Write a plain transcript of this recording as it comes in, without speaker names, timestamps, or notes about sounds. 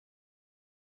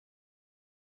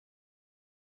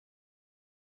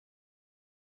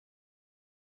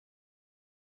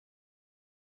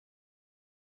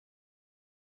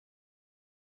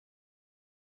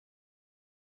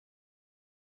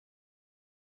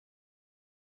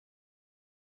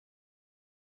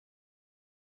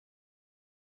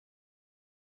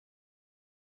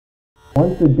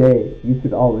Once a day, you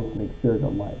should always make sure to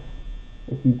life.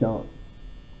 If you don't,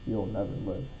 you'll never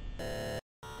live.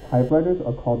 Typewriters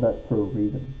are called that for a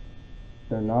reason.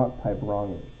 They're not type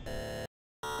wrongers.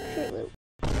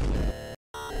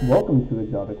 Welcome to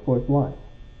Exoticforce'S Live.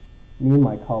 Me and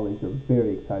my colleagues are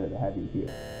very excited to have you here.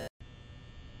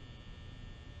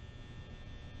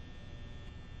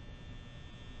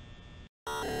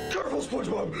 Careful,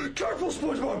 SpongeBob! Careful,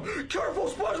 SpongeBob! Careful,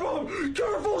 SpongeBob!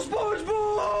 Careful,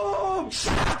 SpongeBob!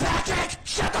 Shut up, Patrick!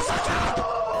 Shut the fuck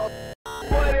up!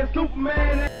 What is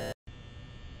Superman?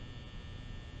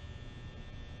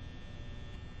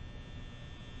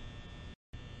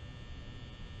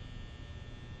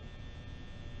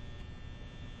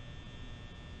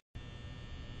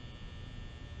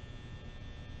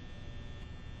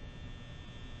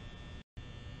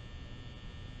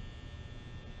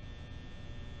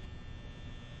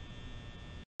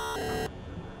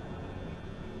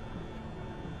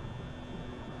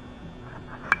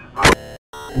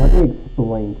 Let me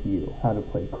explain to you how to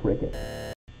play cricket.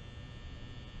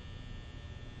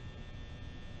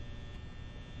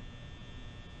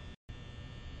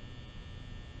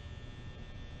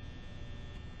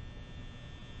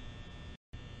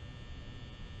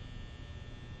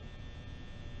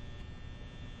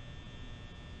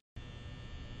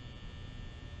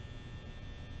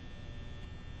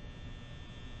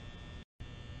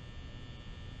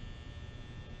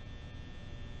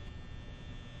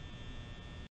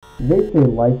 They say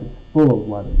life is full of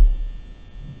lemons,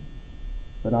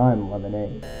 but I'm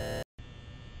lemonade.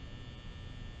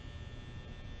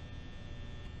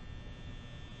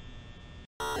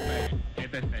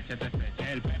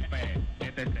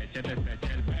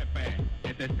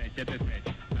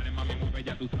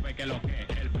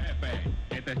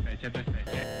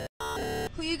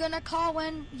 Who you gonna call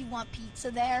when you want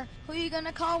pizza there? Who you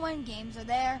gonna call when games are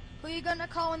there? Who you gonna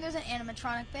call when there's an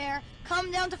animatronic there?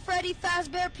 Come down to Freddy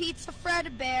Fazbear Pizza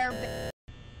Fred Bear.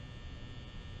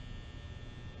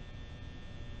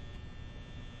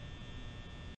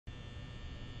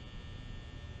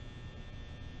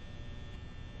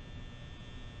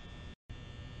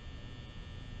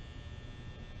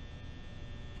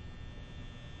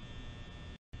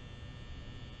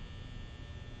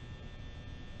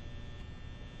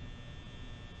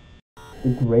 The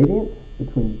gradient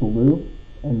between blue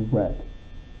and red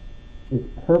is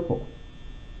purple,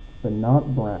 but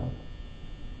not brown.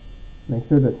 Make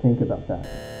sure to think about that.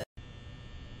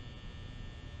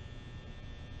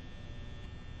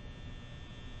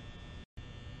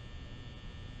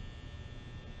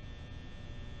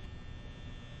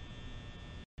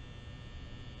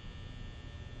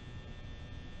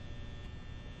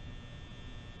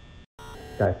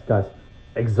 Guys,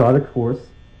 Exotic Force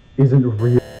isn't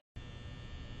real.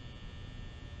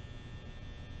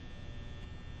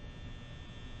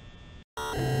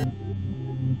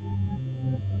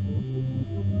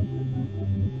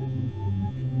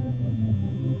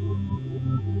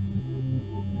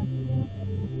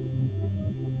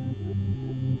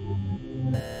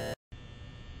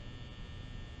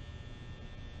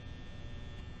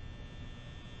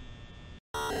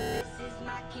 This is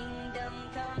my kingdom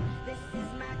come. This is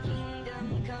my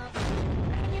kingdom come.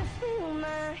 Can you feel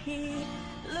my heat?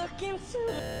 Look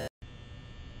into.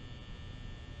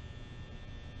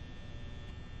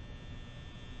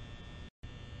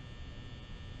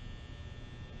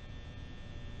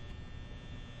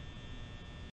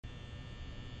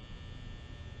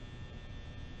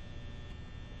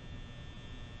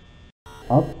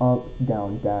 Up,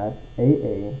 down, dash,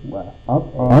 AA, left.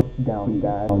 Up, down,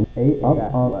 dash, AA,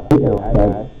 left. Down,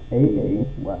 dash, AA,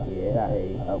 left.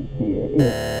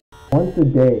 Yeah. Once a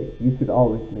day, you should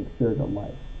always make sure to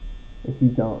life. If you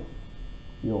don't,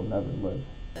 you'll never live.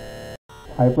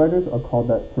 Typewriters are called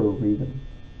that for a reason.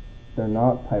 They're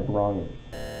not type wrongers.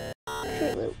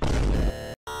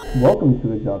 Welcome to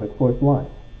Exoticforce'S Live.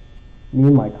 Me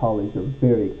and my colleagues are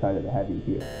very excited to have you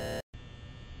here.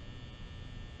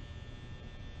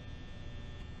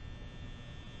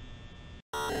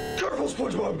 Careful,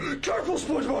 SpongeBob! Careful,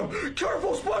 SpongeBob!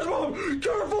 Careful, SpongeBob!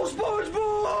 Careful,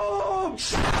 SpongeBob!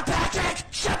 Shut up, Patrick!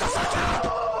 Shut the fuck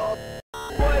up!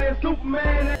 What is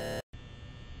Superman?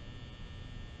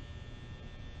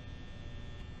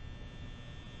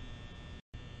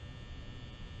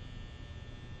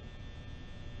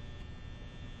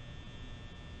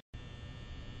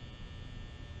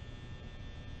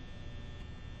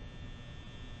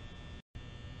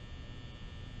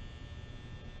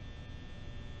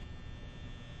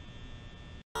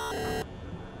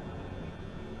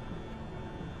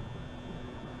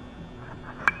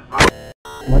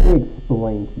 Let me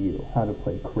explain to you how to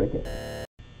play cricket.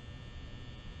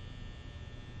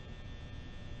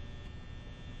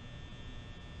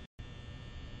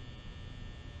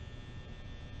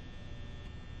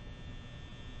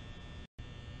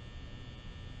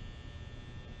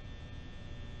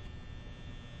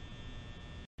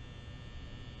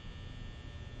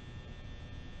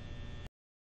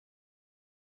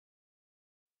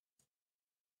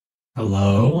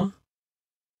 Hello?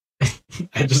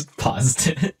 I just paused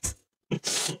it.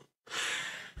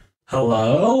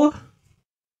 Hello?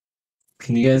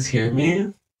 Can you guys hear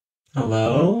me?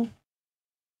 Hello?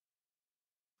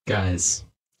 Guys,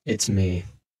 it's me,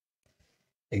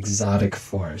 Exotic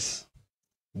Force,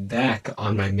 back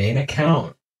on my main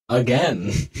account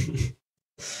again.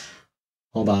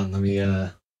 Hold on, let me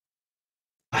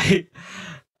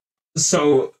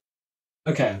so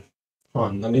okay.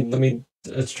 Hold on,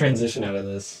 let's transition out of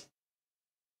this.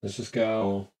 Let's just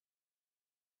go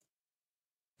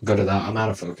to that. I'm out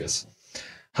of focus.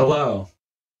 Hello.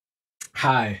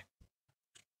 Hi.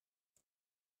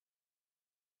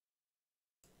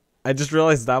 I just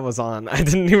realized that was on. I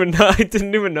didn't even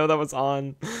know that was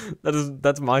on.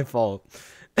 That's my fault.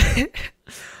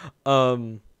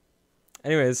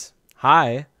 Anyways,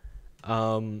 hi.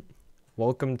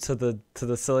 Welcome to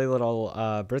the silly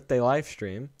little birthday live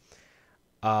stream.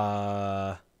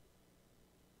 I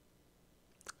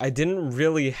didn't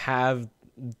really have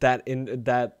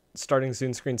that starting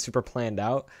soon screen super planned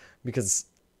out because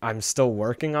I'm still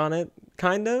working on it,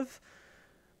 kind of.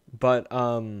 But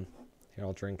here,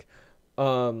 I'll drink.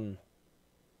 You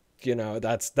know,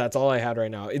 that's all I had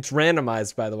right now. It's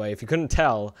randomized, by the way. If you couldn't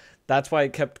tell, that's why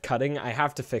it kept cutting. I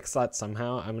have to fix that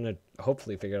somehow. I'm gonna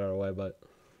hopefully figure it out a way, but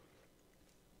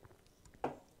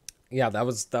yeah, that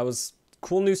was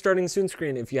cool new starting soon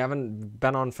screen. If you haven't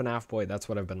been on FNAF Boy, that's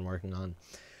what I've been working on.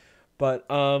 But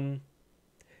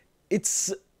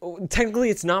it's technically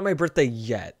it's not my birthday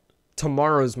yet.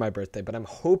 Tomorrow's my birthday, but I'm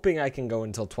hoping I can go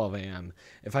until 12 a.m.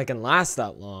 If I can last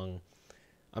that long,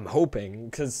 I'm hoping,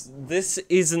 because this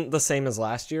isn't the same as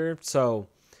last year. So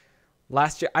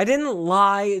last year, I didn't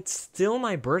lie. It's still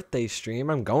my birthday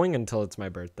stream. I'm going until it's my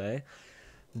birthday.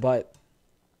 But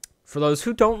for those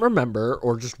who don't remember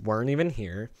or just weren't even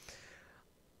here,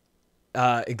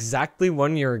 exactly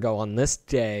 1 year ago on this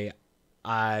day,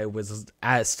 I was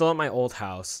still at my old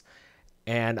house,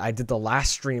 and I did the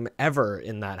last stream ever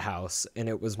in that house, and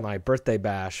it was my birthday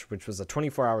bash, which was a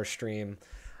 24-hour stream.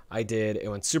 It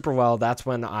went super well. That's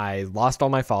when I lost all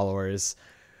my followers.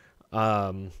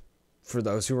 For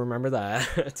those who remember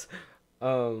that.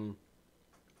 But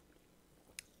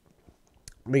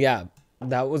yeah,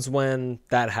 that was when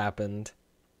that happened.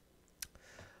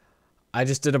 I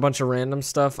just did a bunch of random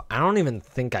stuff. I don't even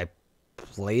think I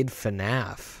played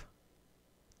FNAF.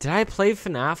 Did I play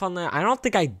FNAF on that? I don't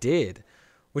think I did,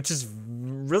 which is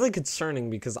really concerning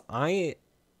because I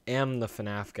am the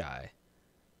FNAF guy.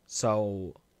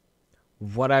 So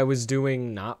what I was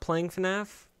doing not playing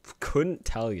FNAF, couldn't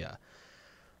tell you.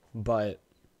 But,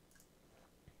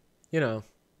 you know,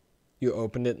 you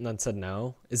opened it and then said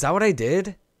no. Is that what I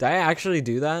did? Did I actually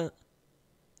do that?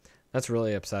 That's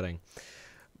really upsetting.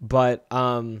 But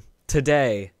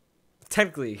today,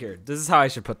 technically here, this is how I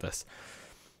should put this.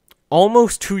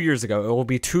 Almost 2 years ago, it will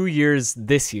be 2 years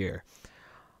this year,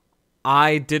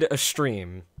 I did a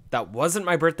stream that wasn't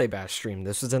my birthday bash stream.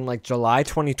 This was in like July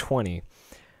 2020.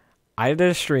 I did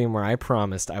a stream where I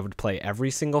promised I would play every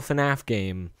single FNAF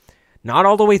game, not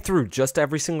all the way through, just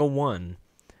every single one.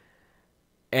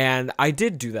 And I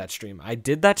did do that stream. I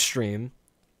did that stream.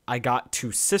 I got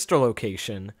to Sister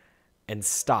Location and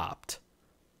stopped.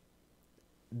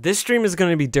 This stream is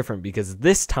going to be different because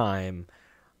this time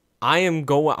I am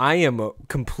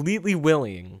completely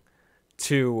willing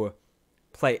to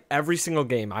play every single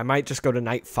game. I might just go to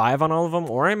night 5 on all of them,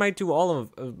 or I might do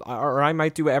I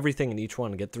might do everything in each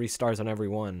one, get 3 stars on every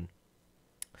one,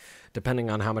 depending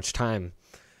on how much time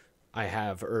I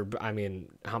have, or I mean,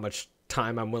 how much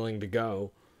time I'm willing to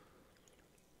go.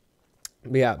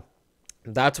 But yeah,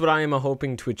 that's what I am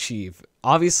hoping to achieve.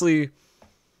 Obviously,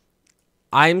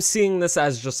 I'm seeing this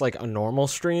as just like a normal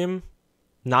stream,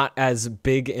 not as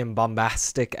big and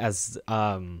bombastic as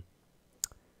the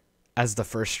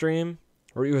first stream.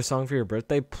 Wrote you a song for your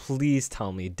birthday? Please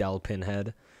tell me, Del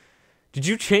Pinhead. Did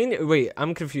you change? Wait,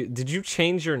 I'm confused. Did you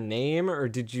change your name or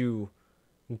did you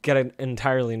get an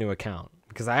entirely new account?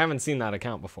 Because I haven't seen that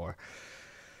account before.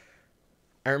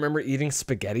 I remember eating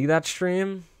spaghetti that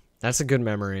stream. That's a good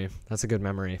memory. That's a good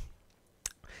memory.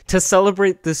 To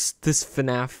celebrate this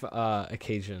FNAF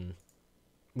occasion,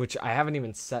 which I haven't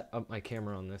even set up my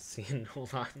camera on this scene.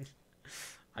 Hold on.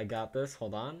 I got this.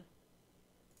 Hold on.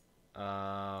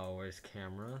 Where's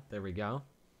camera? There we go.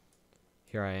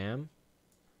 Here I am.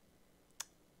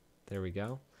 There we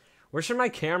go. Where should my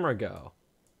camera go?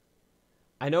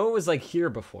 I know it was like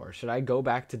here before. Should I go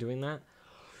back to doing that?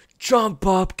 Jump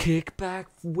up, kick back,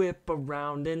 whip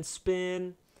around and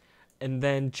spin. And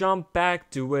then jump back,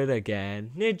 do it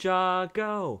again. Ninja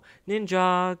go.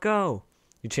 Ninja go.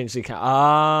 You changed the account.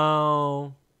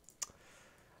 Oh.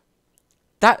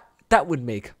 That would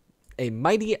make a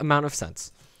mighty amount of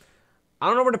sense. I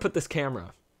don't know where to put this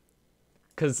camera.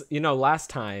 Because, you know, last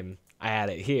time I had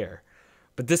it here.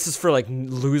 But this is for, like,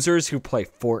 losers who play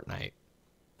Fortnite.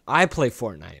 I play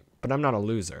Fortnite, but I'm not a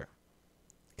loser.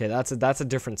 Okay, that's a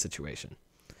different situation.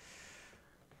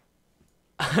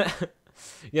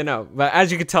 You know, but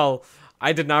as you can tell,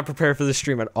 I did not prepare for the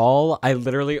stream at all. I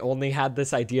literally only had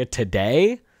this idea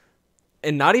today.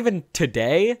 And not even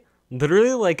today.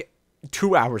 Literally, like,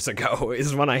 2 hours ago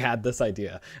is when I had this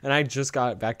idea. And I just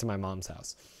got back to my mom's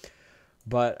house.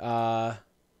 But, I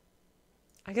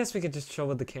guess we could just chill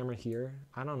with the camera here.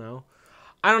 I don't know.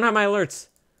 I don't have my alerts.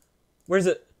 Where's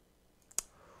it?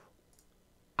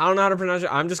 I don't know how to pronounce it.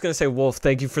 I'm just going to say, Wolf,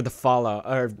 thank you for the follow.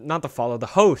 Or, not the follow, the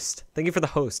host. Thank you for the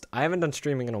host. I haven't done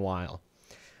streaming in a while.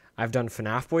 I've done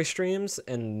FNAF Boy streams,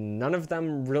 and none of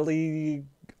them really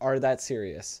are that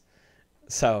serious.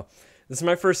 So, this is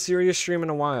my first serious stream in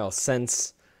a while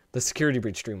since the Security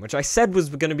Breach stream, which I said was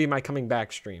going to be my coming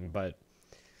back stream, but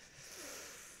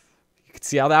you can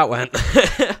see how that went.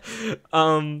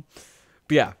 But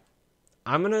yeah,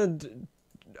 I'm going to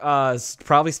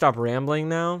probably stop rambling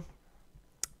now.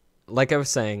 Like I was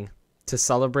saying, to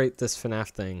celebrate this FNAF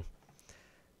thing,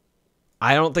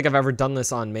 I don't think I've ever done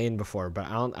this on main before, but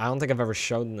I don't think I've ever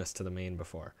shown this to the main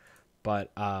before.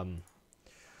 But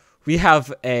we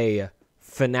have a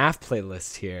FNAF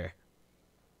playlist here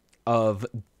of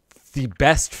the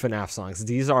best FNAF songs.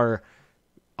 These are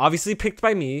obviously picked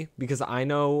by me because I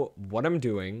know what I'm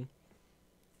doing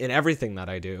in everything that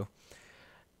I do.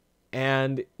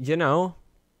 And, you know,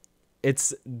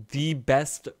 it's the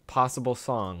best possible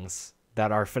songs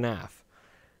that are FNAF.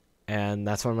 And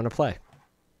that's what I'm going to play.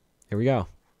 Here we go.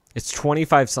 It's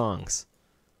 25 songs.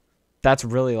 That's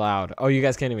really loud. Oh, you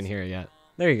guys can't even hear it yet.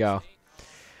 There you go.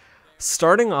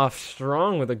 Starting off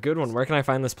strong with a good one. Where can I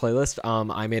find this playlist?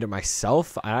 I made it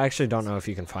myself. I actually don't know if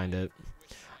you can find it.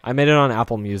 I made it on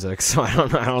Apple Music, so I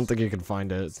don't think you can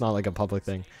find it. It's not like a public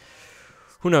thing.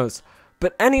 Who knows?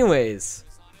 But anyways,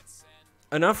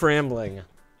 enough rambling.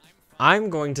 I'm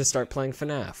going to start playing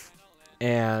FNAF.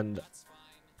 And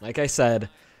like I said,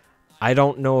 I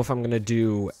don't know if I'm going to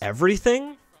do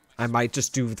everything. I might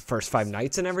just do the first 5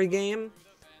 nights in every game.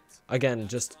 Again,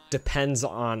 just depends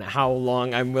on how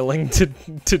long I'm willing to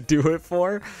do it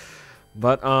for.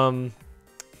 But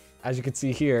as you can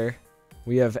see here,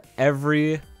 we have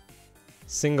every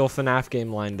single FNAF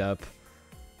game lined up.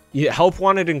 Yeah, Help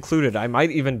Wanted included. I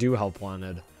might even do Help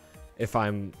Wanted if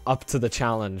I'm up to the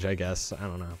challenge, I guess. I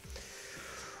don't know.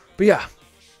 But yeah,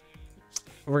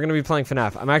 we're going to be playing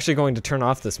FNAF. I'm actually going to turn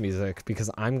off this music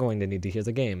because I'm going to need to hear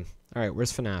the game. All right,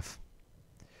 where's FNAF?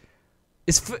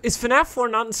 Is FNAF 4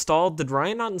 not installed? Did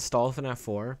Ryan not install FNAF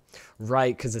 4?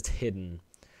 Right, because it's hidden.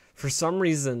 For some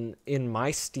reason, in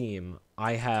my Steam,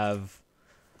 I have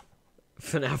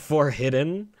FNAF 4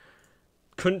 hidden.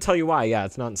 Couldn't tell you why. Yeah,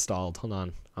 it's not installed. Hold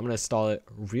on. I'm going to install it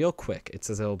real quick. It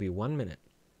says it'll be 1 minute.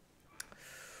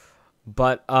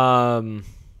 But,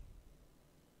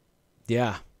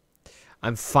 yeah.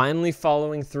 I'm finally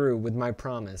following through with my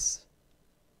promise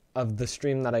of the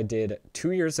stream that I did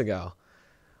 2 years ago.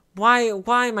 Why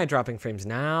am I dropping frames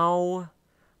now?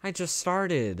 I just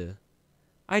started.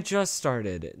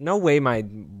 No way my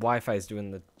Wi-Fi is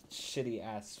doing the shitty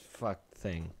ass fuck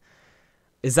thing.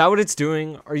 Is that what it's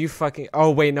doing? Are you fucking...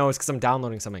 Oh, wait, no, it's because I'm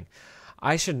downloading something.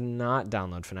 I should not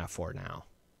download FNAF 4 now.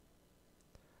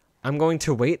 I'm going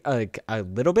to wait a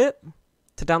little bit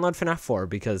to download FNAF 4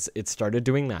 because it started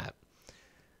doing that.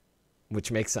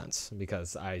 Which makes sense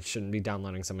because I shouldn't be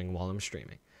downloading something while I'm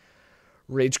streaming.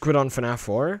 Rage quit on FNAF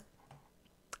 4?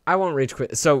 I won't rage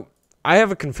quit. So, I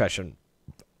have a confession.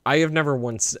 I have never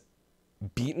once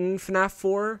beaten FNAF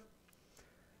 4.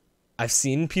 I've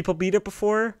seen people beat it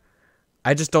before.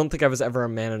 I just don't think I was ever a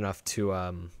man enough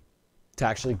to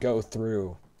actually go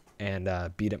through and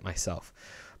beat it myself.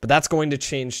 But that's going to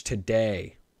change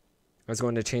today. I was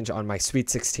going to change on my Sweet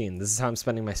 16. This is how I'm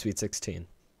spending my Sweet 16.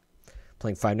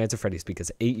 Playing Five Nights at Freddy's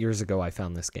because 8 years ago I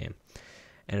found this game.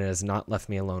 And it has not left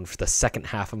me alone for the second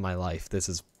half of my life. This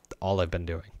is all I've been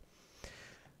doing.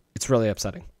 It's really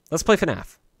upsetting. Let's play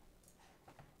FNAF.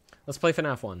 Let's play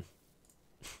FNAF 1.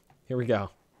 Here we go.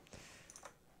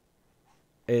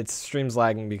 It's stream's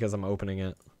lagging because I'm opening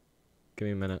it. Give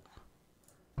me a minute.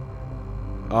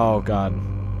 Oh, God.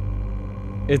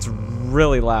 It's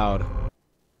really loud.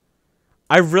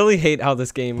 I really hate how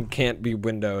this game can't be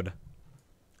windowed.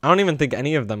 I don't even think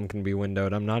any of them can be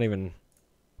windowed. I'm not even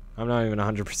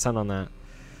 100% on that.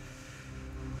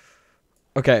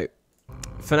 Okay.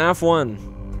 FNAF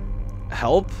 1.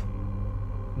 Help?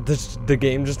 The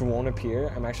game just won't appear.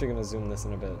 I'm actually going to zoom this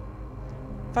in a bit.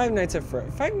 Five Nights at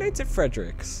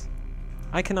Frederick's.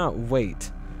 I cannot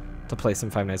wait to play some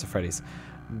Five Nights at Freddy's.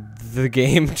 The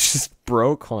game just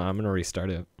broke. Hold on, I'm gonna restart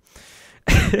it.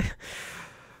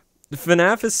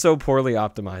 FNAF is so poorly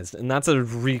optimized, and that's a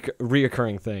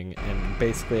reoccurring thing in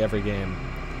basically every game.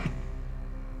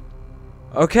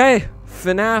 Okay,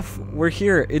 FNAF, we're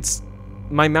here.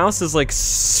 My mouse is like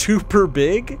super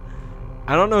big.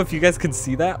 I don't know if you guys can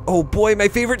see that. Oh boy, my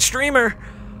favorite streamer.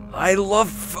 I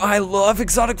love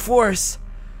Exotic Force.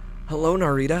 Hello,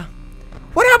 Narita.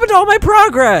 What happened to all my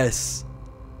progress?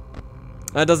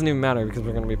 That doesn't even matter because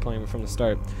we're gonna be playing from the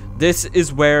start. This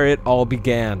is where it all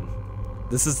began.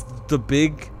 This is the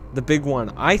big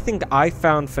one. I think I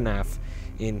found FNAF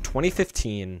in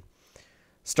 2015.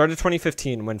 Started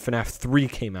 2015 when FNAF 3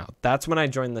 came out. That's when I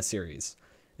joined the series.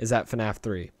 Is at FNAF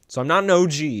 3. So I'm not an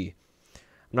OG. I'm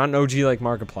not an OG like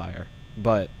Markiplier,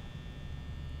 but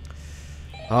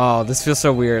oh, this feels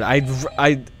so weird.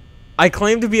 I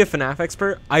claim to be a FNAF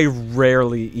expert. I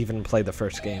rarely even play the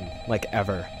first game, like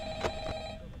ever.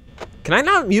 Can I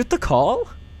not mute the call?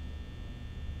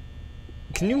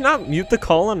 Can you not mute the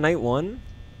call on night 1?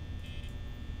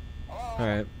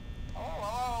 Alright.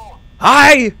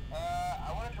 Hi!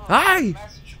 Hi!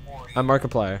 I'm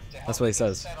Markiplier. That's what he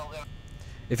says.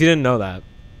 If you didn't know that,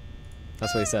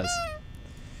 that's what he says.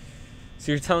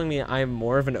 So you're telling me I'm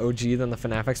more of an OG than the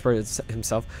FNAF expert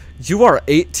himself? You are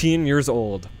 18 years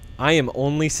old. I am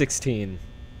only 16.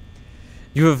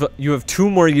 You have 2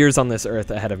 more years on this earth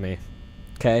ahead of me.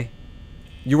 Okay?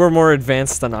 You were more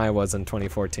advanced than I was in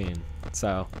 2014.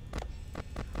 So.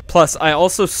 Plus, I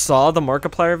also saw the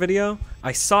Markiplier video.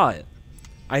 I saw it.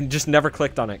 I just never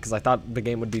clicked on it because I thought the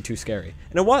game would be too scary.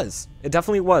 And it was. It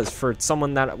definitely was for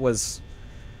someone that was...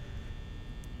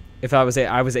 If I was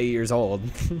 8 years old.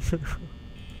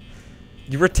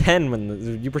 You were 10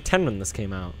 when this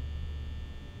came out.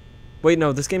 Wait,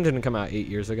 no, this game didn't come out 8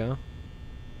 years ago.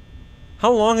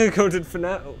 How long ago did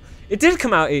FNAF... It did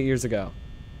come out 8 years ago.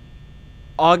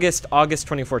 August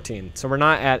 2014. So we're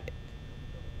not at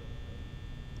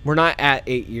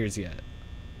 8 years yet.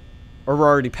 Or we're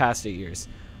already past 8 years.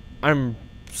 I'm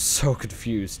so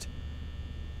confused.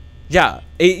 Yeah,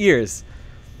 8 years.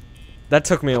 That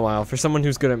took me a while. For someone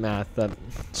who's good at math, that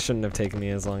shouldn't have taken me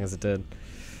as long as it did.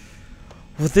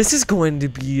 Well, this is going to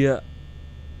be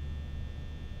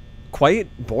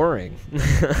quite boring.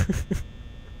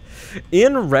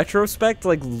 In retrospect,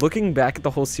 like looking back at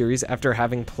the whole series after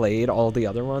having played all the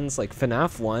other ones, like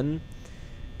FNAF 1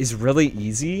 is really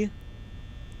easy.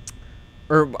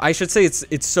 Or I should say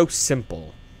it's so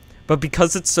simple. But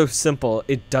because it's so simple,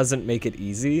 it doesn't make it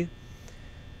easy.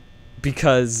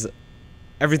 Because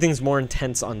everything's more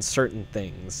intense on certain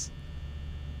things.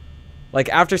 Like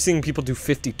after seeing people do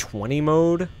 50-20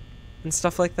 mode and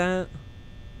stuff like that.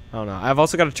 I don't know. I've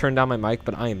also got to turn down my mic,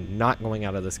 but I am not going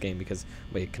out of this game because...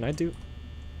 Wait, can I do...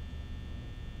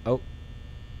 Oh.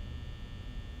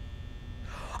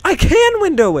 I can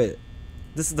window it!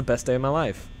 This is the best day of my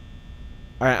life.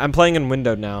 Alright, I'm playing in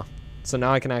windowed now. So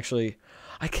now I can actually...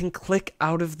 I can click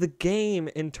out of the game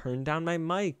and turn down my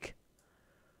mic.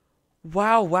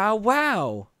 Wow, wow,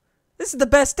 wow. This is the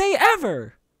best day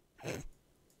ever!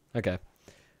 Okay.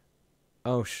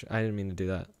 Oh, I didn't mean to do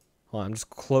that. Hold on, I'm just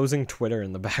closing Twitter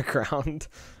in the background.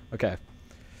 Okay.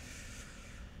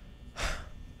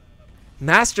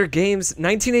 Master Games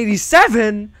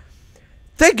 1987?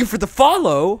 Thank you for the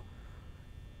follow!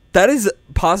 That is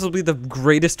possibly the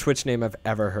greatest Twitch name I've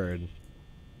ever heard.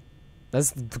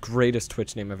 That's the greatest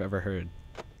Twitch name I've ever heard.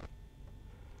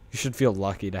 You should feel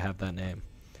lucky to have that name.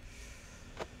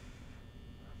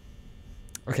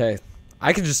 Okay.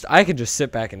 I could just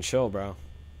sit back and chill, bro.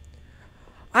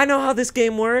 I know how this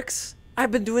game works.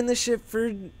 I've been doing this shit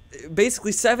for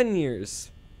basically 7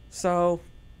 years. So,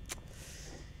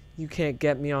 you can't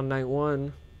get me on night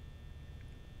 1.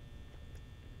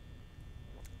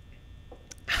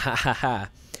 Ha ha ha.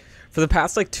 For the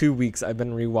past like 2 weeks, I've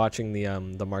been rewatching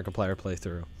the Markiplier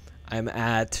playthrough. I'm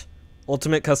at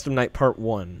Ultimate Custom Night Part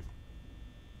 1.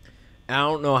 I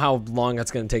don't know how long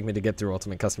it's going to take me to get through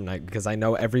Ultimate Custom Night because I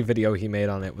know every video he made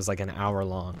on it was like an hour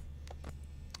long.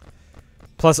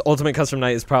 Plus, Ultimate Custom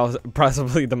Night is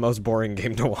possibly the most boring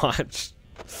game to watch.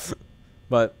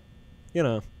 But, you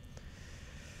know.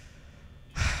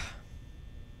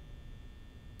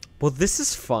 Well, this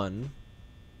is fun.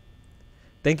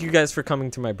 Thank you guys for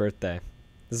coming to my birthday.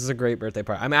 This is a great birthday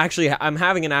party. I'm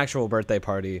having an actual birthday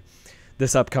party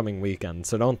this upcoming weekend,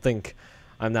 so don't think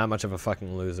I'm that much of a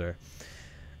fucking loser.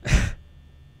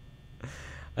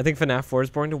 I think FNAF 4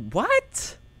 is boring to...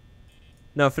 What?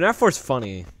 No, FNAF 4 is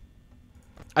funny.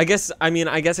 I guess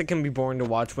it can be boring to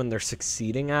watch when they're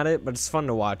succeeding at it, but it's fun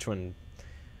to watch when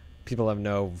people have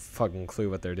no fucking clue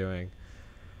what they're doing.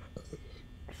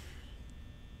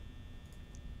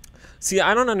 See,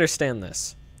 I don't understand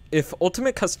this. If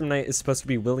Ultimate Custom Night is supposed to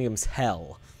be William's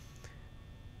hell,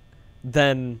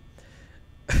 then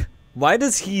why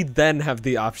does he then have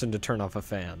the option to turn off a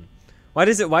fan? Why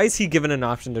is he given an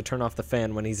option to turn off the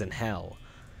fan when he's in hell?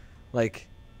 Like,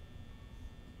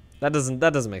 that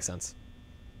doesn't make sense.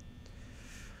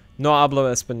 No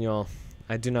hablo español.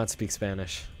 I do not speak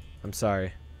Spanish. I'm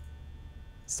sorry.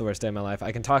 It's the worst day of my life.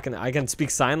 I can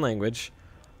speak sign language.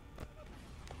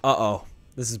 Uh-oh.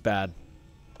 This is bad.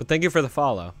 But thank you for the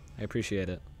follow. I appreciate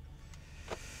it.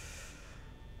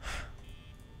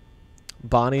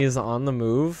 Bonnie is on the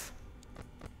move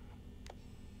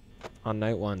on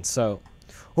night 1. So,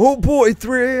 oh boy,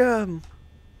 3 a.m.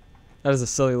 That is a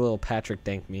silly little Patrick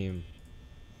Dank meme.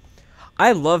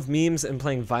 I love memes and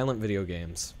playing violent video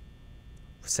games.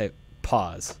 Say,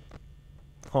 pause.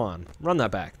 Hold on. Run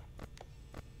that back.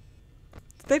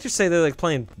 Did they just say they like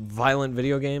playing violent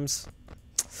video games?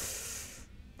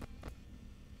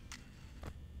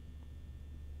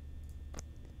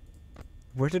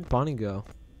 Where did Bonnie go?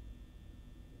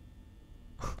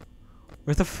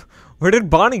 Where did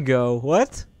Bonnie go?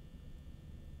 What?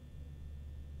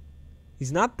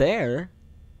 He's not there.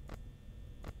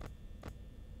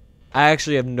 I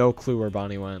actually have no clue where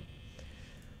Bonnie went.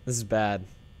 This is bad.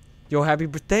 Yo,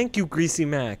 thank you, Greasy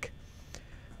Mac.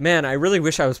 Man, I really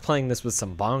wish I was playing this with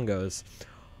some bongos.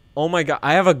 Oh my god,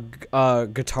 I have a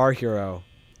Guitar Hero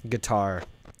guitar.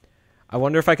 I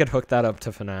wonder if I could hook that up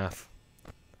to FNAF.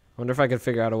 I wonder if I could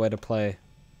figure out a way to play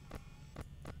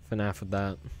FNAF with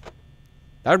that.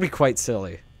 That would be quite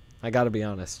silly. I gotta be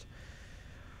honest.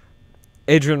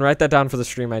 Adrian, write that down for the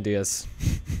stream ideas.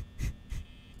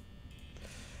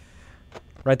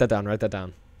 Write that down, write that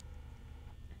down.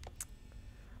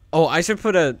 Oh, I should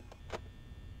put a...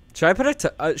 Should I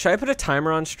put a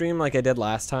timer on stream like I did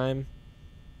last time?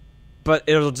 But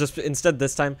it'll just... Instead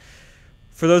this time...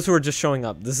 For those who are just showing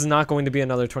up, this is not going to be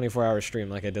another 24-hour stream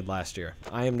like I did last year.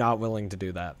 I am not willing to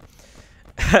do that.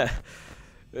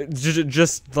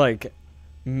 Just, like,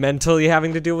 mentally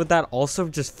having to deal with that. Also,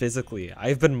 just physically.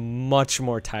 I've been much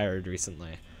more tired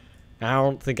recently. I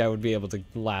don't think I would be able to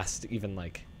last even,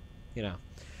 like, you know.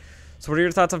 So what are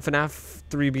your thoughts on FNAF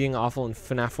 3 being awful and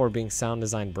FNAF 4 being sound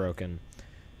design broken?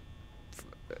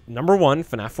 Number one,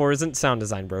 FNAF 4 isn't sound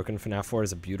design broken. FNAF 4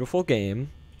 is a beautiful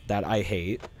game that I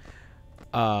hate.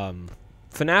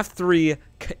 FNAF 3,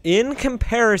 in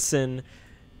comparison,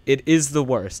 it is the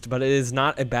worst, but it is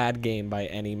not a bad game by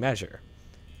any measure.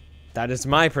 That is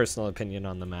my personal opinion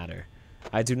on the matter.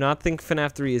 I do not think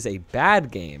FNAF 3 is a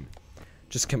bad game.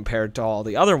 Just compared to all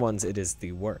the other ones, it is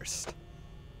the worst.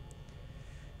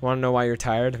 Want to know why you're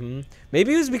tired?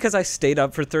 Maybe it was because I stayed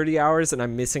up for 30 hours and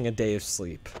I'm missing a day of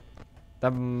sleep.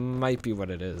 That might be what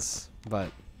it is,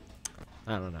 but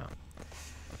I don't know.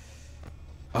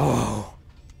 Oh.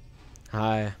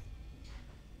 Hi.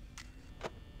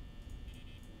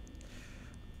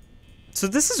 So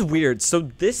this is weird.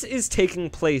 So this is taking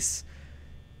place,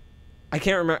 I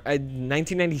can't remember,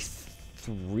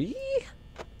 1993?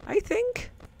 I think?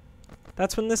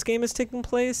 That's when this game is taking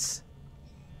place?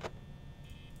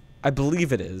 I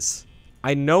believe it is.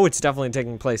 I know it's definitely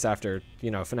taking place after,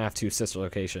 you know, FNAF 2 sister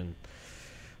location.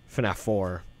 FNAF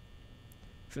 4.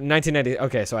 1990,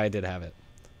 okay, so I did have it.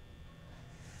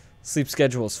 Sleep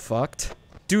schedule's fucked.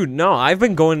 Dude, no, I've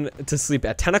been going to sleep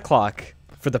at 10 o'clock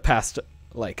for the past,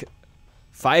 like,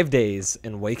 5 days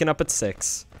and waking up at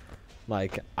 6.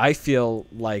 Like, I feel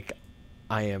like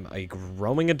I am a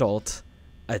growing adult.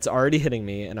 It's already hitting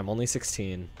me, and I'm only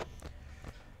 16.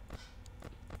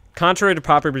 Contrary to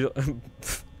popular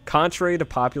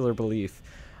belief,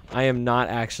 I am not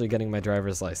actually getting my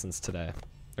driver's license today.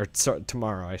 Or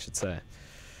tomorrow, I should say.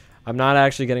 I'm not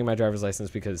actually getting my driver's license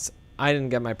because I didn't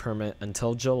get my permit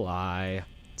until July.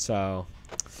 So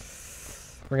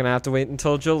we're gonna have to wait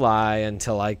until July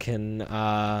until I can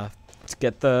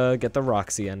get the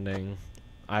Roxy ending.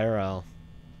 IRL.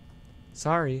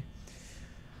 Sorry.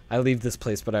 I leave this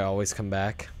place, but I always come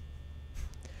back.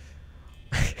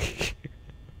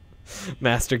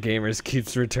 Master Gamers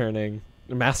keeps returning.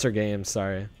 Master Games,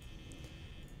 sorry.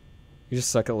 You just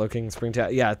suck at looking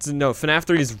Springtown. Yeah, no, FNAF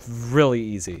 3 is really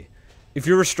easy. If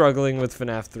you were struggling with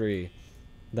FNAF 3,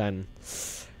 then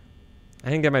I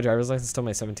didn't get my driver's license till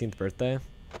my 17th birthday.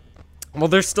 Well,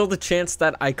 there's still the chance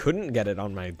that I couldn't get it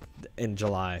in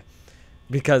July,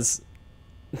 because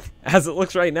as it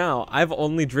looks right now, I've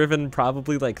only driven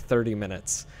probably like 30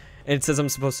 minutes, and it says I'm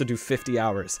supposed to do 50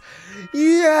 hours.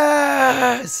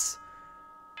 Yes!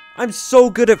 I'm so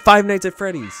good at Five Nights at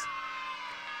Freddy's.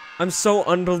 I'm so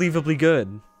unbelievably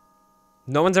good.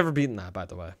 No one's ever beaten that, by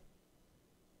the way.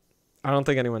 I don't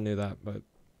think anyone knew that, but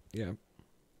yeah.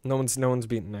 No one's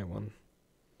beaten night 1.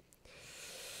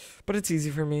 But it's easy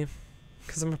for me,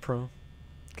 because I'm a pro.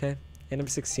 Okay? And I'm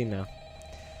 16 now.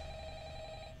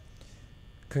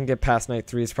 Couldn't get past night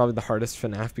 3. It's probably the hardest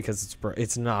FNAF because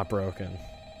it's not broken.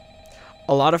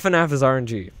 A lot of FNAF is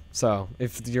RNG. So,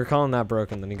 if you're calling that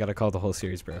broken, then you gotta call the whole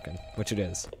series broken. Which it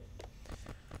is.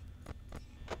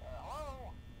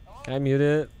 Can I mute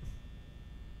it?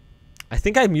 I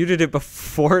think I muted it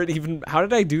before it even... How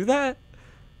did I do that?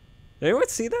 Did anyone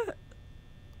see that?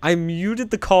 I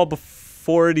muted the call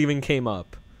before it even came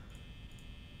up.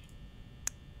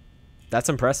 That's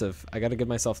impressive. I gotta give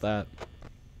myself that.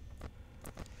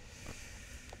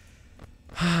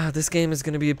 This game is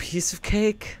gonna be a piece of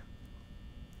cake.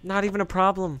 Not even a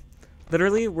problem.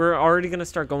 Literally, we're already gonna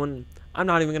start going... I'm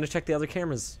not even gonna check the other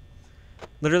cameras.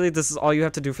 Literally, this is all you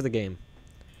have to do for the game.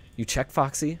 You check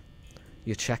Foxy.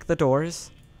 You check the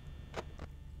doors.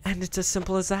 And it's as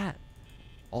simple as that.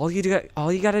 All you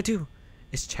gotta do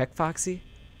is check Foxy,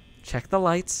 check the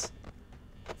lights,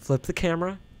 flip the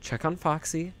camera, check on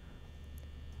Foxy.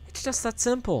 It's just that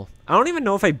simple. I don't even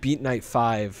know if I beat night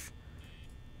 5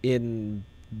 in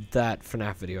that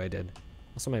FNAF video I did.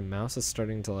 Also, my mouse is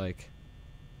starting to, like,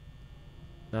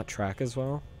 not track as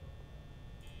well.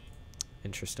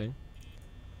 Interesting.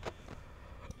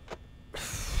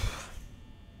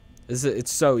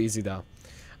 It's so easy, though.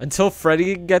 Until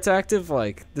Freddy gets active,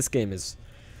 like, this game is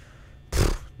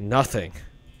nothing.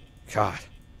 God.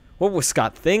 What was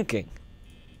Scott thinking?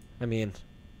 I mean,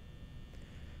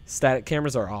 static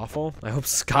cameras are awful. I hope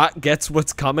Scott gets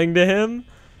what's coming to him.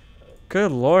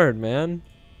 Good lord, man.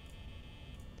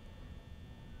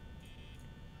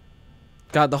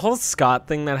 God, the whole Scott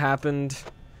thing that happened,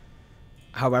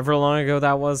 however long ago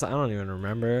that was, I don't even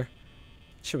remember.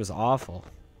 Shit was awful.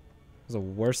 It was the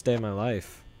worst day of my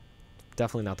life.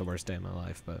 Definitely not the worst day of my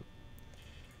life, but...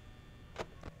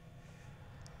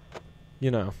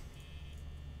 You know.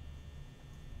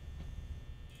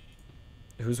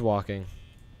 Who's walking?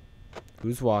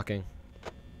 Who's walking?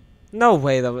 No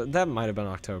way, that might have been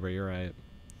October, you're right.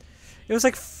 It was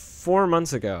like 4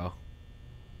 months ago.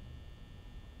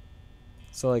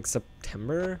 So like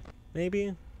September,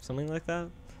 maybe? Something like that?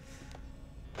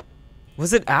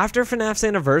 Was it after FNAF's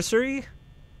anniversary?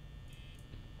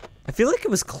 I feel like it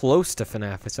was close to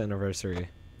FNAF's anniversary.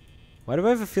 Why do I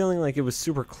have a feeling like it was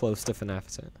super close to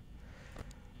FNAF's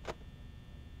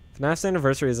FNAF's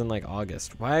anniversary is in like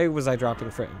August. Why was I dropping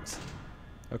frames?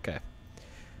 Okay.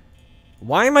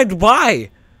 Why?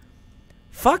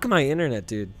 Fuck my internet,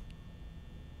 dude.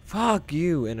 Fuck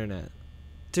you, internet.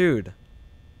 Dude.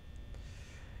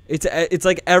 It's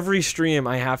like every stream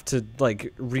I have to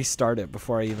like restart it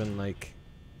before I even like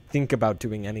think about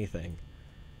doing anything.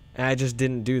 And I just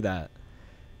didn't do that.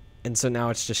 And so now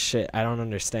it's just shit. I don't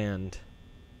understand.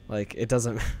 Like, it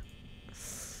doesn't...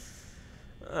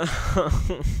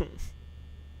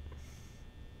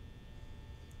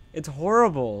 It's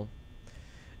horrible.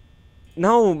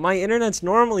 No, my internet's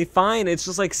normally fine. It's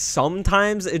just like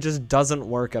sometimes it just doesn't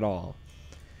work at all.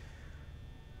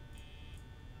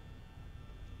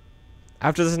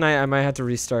 After this night, I might have to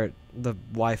restart the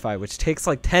Wi-Fi, which takes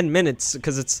like 10 minutes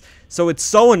because it's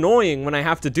so annoying when I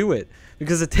have to do it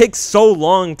because it takes so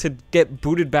long to get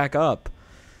booted back up,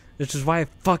 which is why I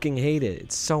fucking hate it.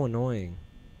 It's so annoying.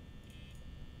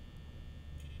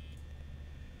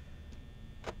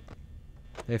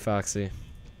 Hey, Foxy.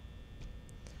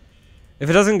 If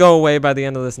it doesn't go away by the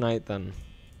end of this night, then...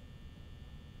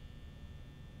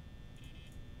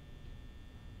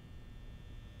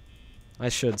 I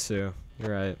should sue.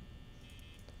 You're right.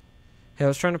 Hey, I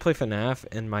was trying to play FNAF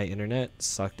and my internet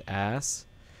sucked ass.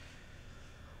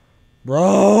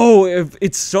 Bro,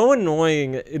 it's so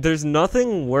annoying. There's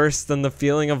nothing worse than the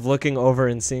feeling of looking over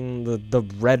and seeing the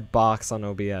red box on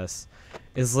OBS.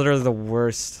 It's literally the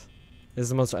worst. It's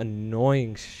the most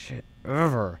annoying shit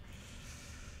ever.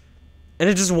 And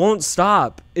it just won't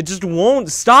stop. It just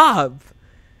won't stop.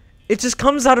 It just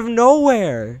comes out of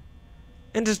nowhere.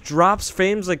 And just drops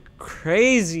frames like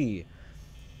crazy.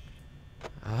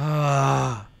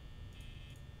 Ah.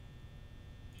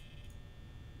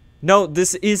 No,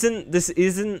 this isn't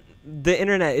the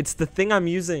internet. It's the thing I'm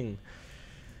using.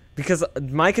 Because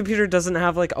my computer doesn't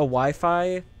have like a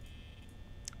Wi-Fi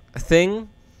thing.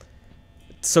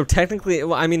 So technically,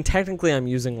 well, I mean technically I'm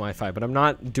using Wi-Fi, but I'm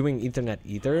not doing Ethernet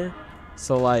either.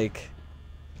 So like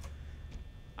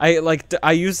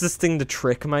I use this thing to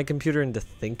trick my computer into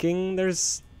thinking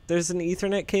there's an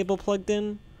Ethernet cable plugged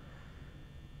in.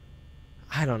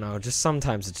 I don't know, just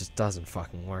sometimes it just doesn't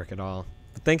fucking work at all.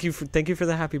 But thank you for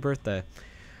the happy birthday.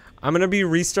 I'm gonna be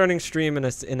restarting stream in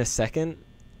a second,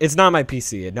 It's not my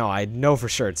PC. No, I know for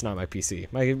sure it's not my PC.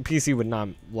 My PC would not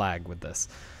lag with this.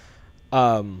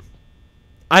 I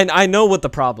know what the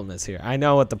problem is here. I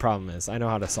know what the problem is. I know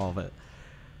how to solve it.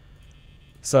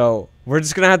 So we're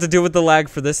just gonna have to deal with the lag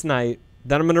for this night.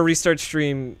 Then I'm gonna restart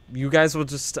stream. You guys will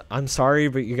just. I'm sorry,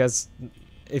 but you guys,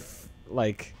 if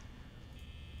like,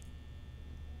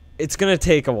 it's gonna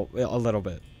take a little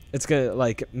bit. It's gonna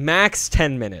like max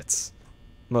 10 minutes,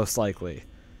 most likely.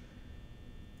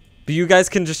 But you guys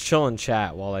can just chill and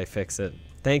chat while I fix it.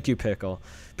 Thank you, Pickle.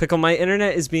 Pickle, my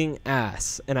internet is being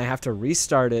ass, and I have to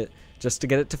restart it just to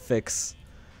get it to fix.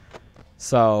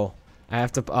 So I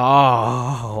have to.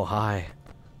 Oh, hi.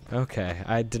 Okay,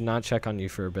 I did not check on you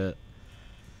for a bit.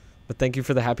 But thank you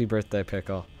for the happy birthday,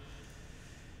 Pickle.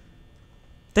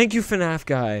 Thank you, FNAF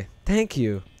guy. Thank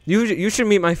you. You should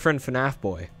meet my friend FNAF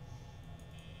boy.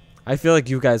 I feel like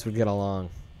you guys would get along.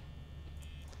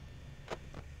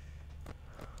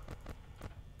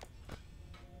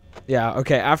 Yeah,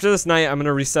 okay. After this night, I'm going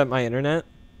to reset my internet.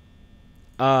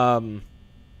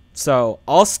 So,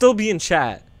 I'll still be in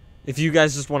chat if you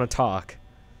guys just want to talk.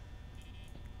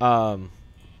 So,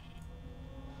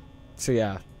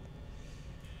 yeah.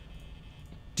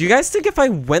 Do you guys think if I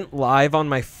went live on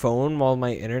my phone while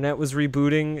my internet was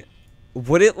rebooting,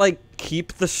 would it, like,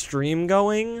 keep the stream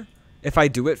going if I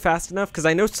do it fast enough? Because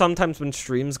I know sometimes when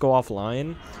streams go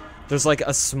offline, there's, like,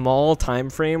 a small time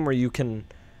frame where you can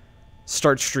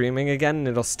start streaming again and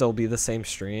it'll still be the same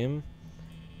stream.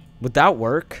 Would that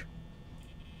work?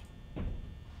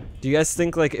 Do you guys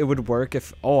think like it would work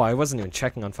if... Oh, I wasn't even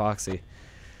checking on Foxy.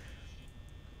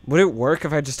 Would it work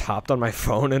if I just hopped on my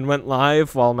phone and went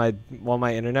live while my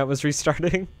internet was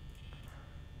restarting?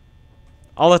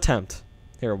 I'll attempt.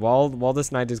 Here, while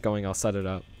this night is going, I'll set it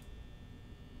up.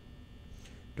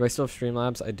 Do I still have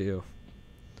Streamlabs? I do.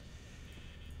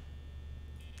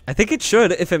 I think it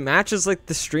should if it matches like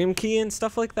the stream key and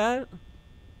stuff like that.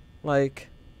 Like,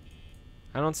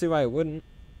 I don't see why it wouldn't.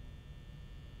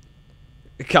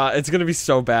 God, it's gonna be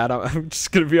so bad. I'm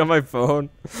just gonna be on my phone.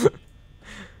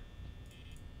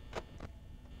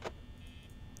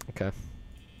 Okay.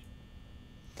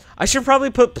 I should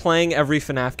probably put playing every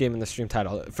FNAF game in the stream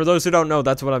title. For those who don't know,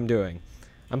 that's what I'm doing.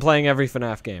 I'm playing every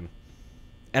FNAF game.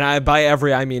 And by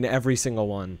every, I mean every single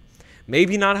one.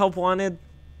 Maybe not Help Wanted.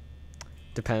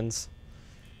 Depends.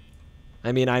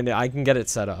 I mean, I can get it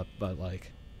set up, but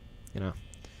like, you know.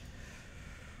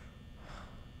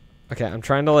 Okay, I'm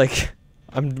trying to like,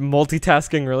 I'm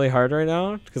multitasking really hard right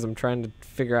now because I'm trying to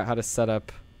figure out how to set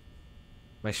up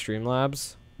my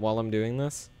Streamlabs while I'm doing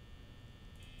this.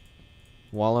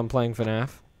 While I'm playing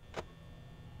FNAF.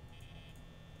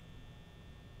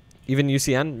 Even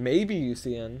UCN? Maybe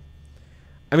UCN.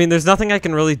 I mean, there's nothing I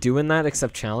can really do in that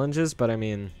except challenges, but I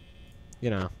mean, you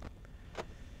know.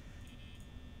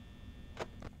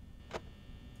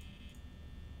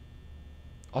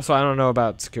 Also, I don't know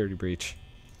about Security Breach.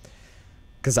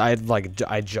 Because I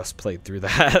just played through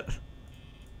that.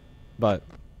 But,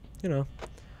 you know.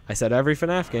 I said every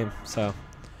FNAF game, so.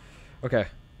 Okay.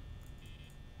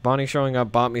 Bonnie showing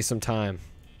up bought me some time.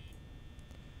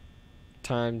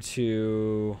 Time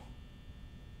to...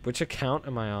 Which account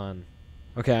am I on?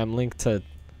 Okay, I'm linked to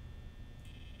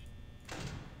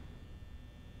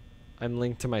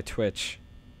my Twitch.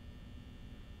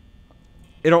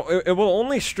 It will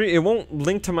only stream. It won't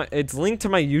link to my. It's linked to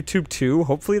my YouTube too.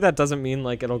 Hopefully that doesn't mean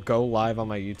like it'll go live on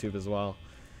my YouTube as well.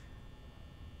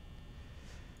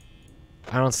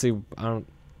 I don't see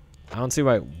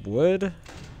why it would.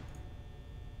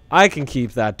 I can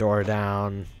keep that door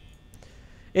down.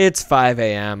 It's 5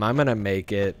 a.m. I'm gonna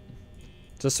make it,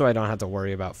 just so I don't have to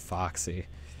worry about Foxy.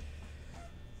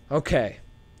 Okay,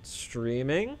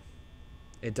 streaming.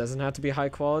 It doesn't have to be high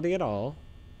quality at all.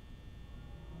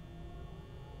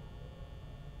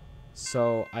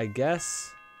 So, I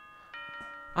guess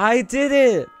I did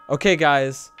it! Okay,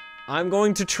 guys. I'm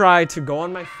going to try to go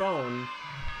on my phone.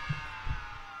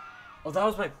 Oh,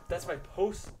 that's my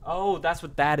post. Oh, that's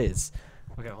what that is.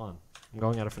 Okay, hold on. I'm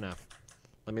going out of FNAF.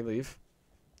 Let me leave.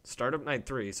 Start up night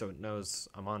 3 so it knows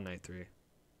I'm on night 3.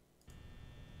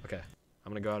 Okay.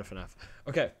 I'm gonna go out of FNAF.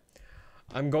 Okay.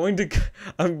 I'm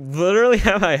literally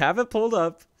I have it pulled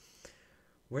up.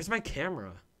 Where's my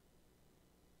camera?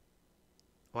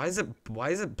 Why is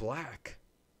it black?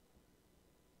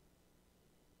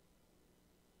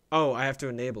 Oh, I have to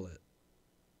enable it.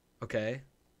 Okay.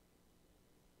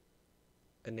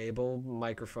 Enable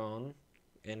microphone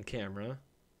and camera.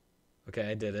 Okay,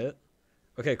 I did it.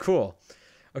 Okay, cool.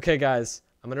 Okay, guys,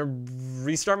 I'm gonna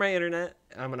restart my internet.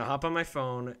 I'm gonna hop on my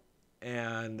phone,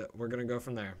 and we're gonna go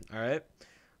from there. All right.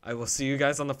 I will see you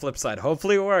guys on the flip side.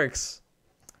 Hopefully it works.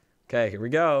 Okay, here we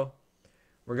go.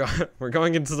 We're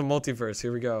going into the multiverse.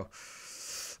 Here we go.